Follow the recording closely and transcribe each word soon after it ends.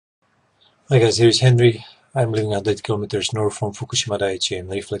Hi guys, here is Henry. I'm living 100 kilometers north from Fukushima Daiichi and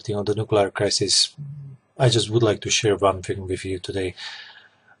reflecting on the nuclear crisis. I just would like to share one thing with you today.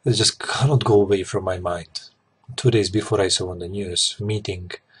 It just cannot go away from my mind. 2 days before I saw on the news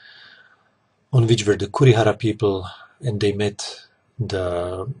meeting on which were the Kurihara people, and they met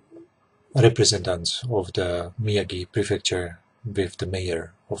the representatives of the Miyagi prefecture with the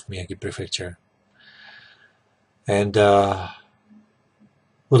mayor of Miyagi prefecture. And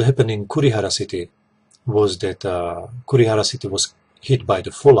what happened in Kurihara city was that Kurihara city was hit by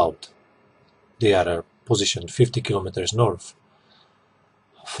the fallout. They are positioned 50 kilometers north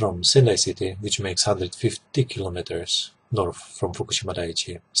from Sendai city, which makes 150 kilometers north from Fukushima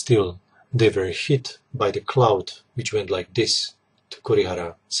Daiichi. Still, they were hit by the cloud which went like this to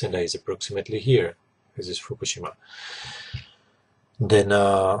Kurihara. Sendai is approximately here. This is Fukushima. Then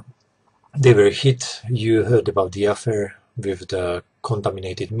they were hit. You heard about the affair with the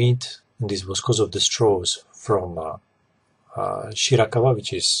contaminated meat, and this was because of the straws from Shirakawa,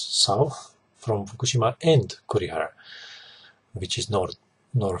 which is south from Fukushima, and Kurihara, which is north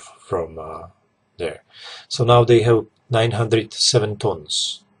from there. So now they have 907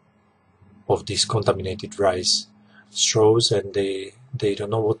 tons of this contaminated rice straws, and they don't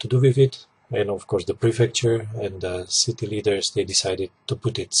know what to do with it. And of course the prefecture and the city leaders, they decided to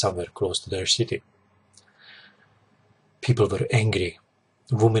put it somewhere close to their city. People were angry,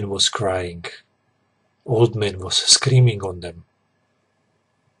 woman was crying, old man was screaming on them.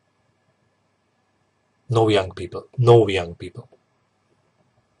 No young people, no young people.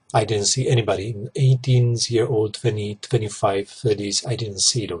 I didn't see anybody in 18-year-old, 20, 25, 30s. I didn't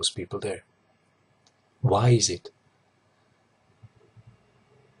see those people there. Why is it?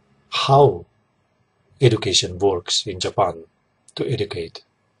 How education works in Japan to educate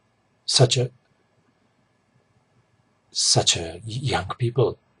such a young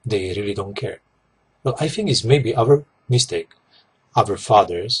people? They really don't care. Well, I think it's maybe our mistake. Our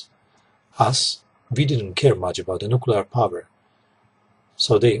fathers, us, we didn't care much about the nuclear power.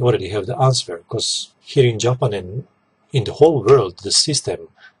 So they already have the answer, because here in Japan and in the whole world, the system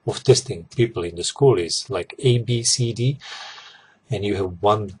of testing people in the school is like A, B, C, D, and you have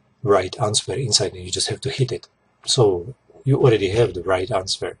one right answer inside and you just have to hit it. So you already have the right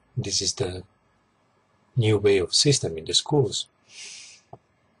answer. This is the new way of system in the schools,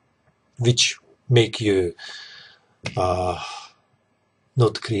 which make you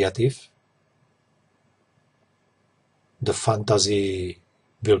not creative. The fantasy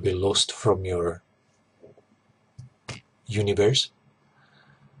will be lost from your universe,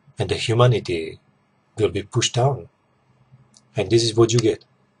 and the humanity will be pushed down. And this is what you get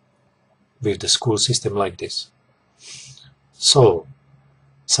with the school system like this. So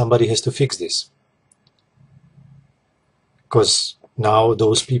somebody has to fix this, because now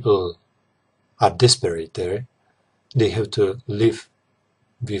those people are desperate there. They have to live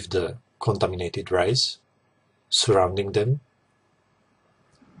with the contaminated rice surrounding them,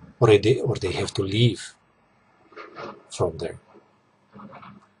 or they have to leave from there.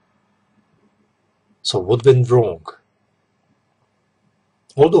 So what went wrong?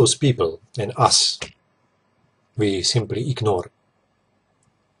 All those people and us, we simply ignore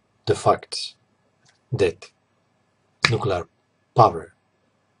the fact that nuclear power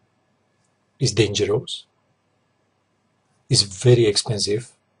is dangerous, is very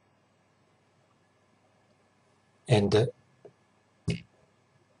expensive, and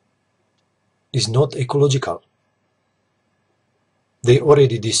is not ecological. They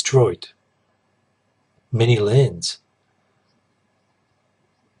already destroyed many lands.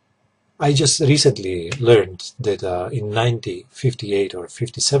 I just recently learned that in 1958 or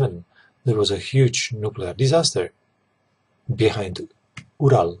 57 there was a huge nuclear disaster behind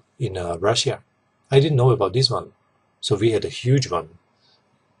Ural in Russia. I didn't know about this one. So we had a huge one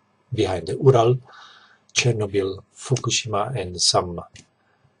behind the Ural, Chernobyl, Fukushima, and some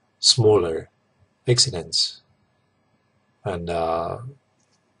smaller accidents. And I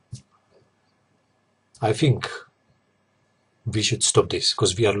think we should stop this,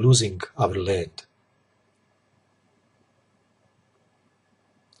 because we are losing our land.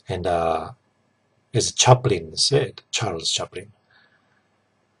 And as Chaplin said, Charles Chaplin,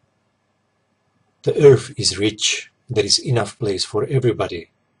 the earth is rich, there is enough place for everybody,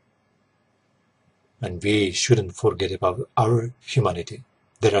 and we shouldn't forget about our humanity.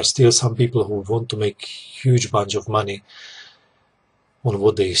 There are still some people who want to make huge bunch of money on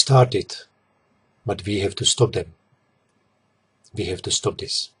what they started, but we have to stop them. We have to stop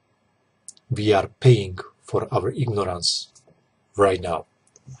this. We are paying for our ignorance right now.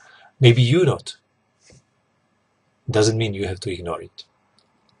 Maybe you not. Doesn't mean you have to ignore it.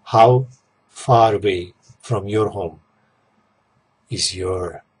 How far away from your home is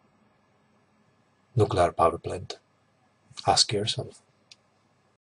your nuclear power plant? Ask yourself.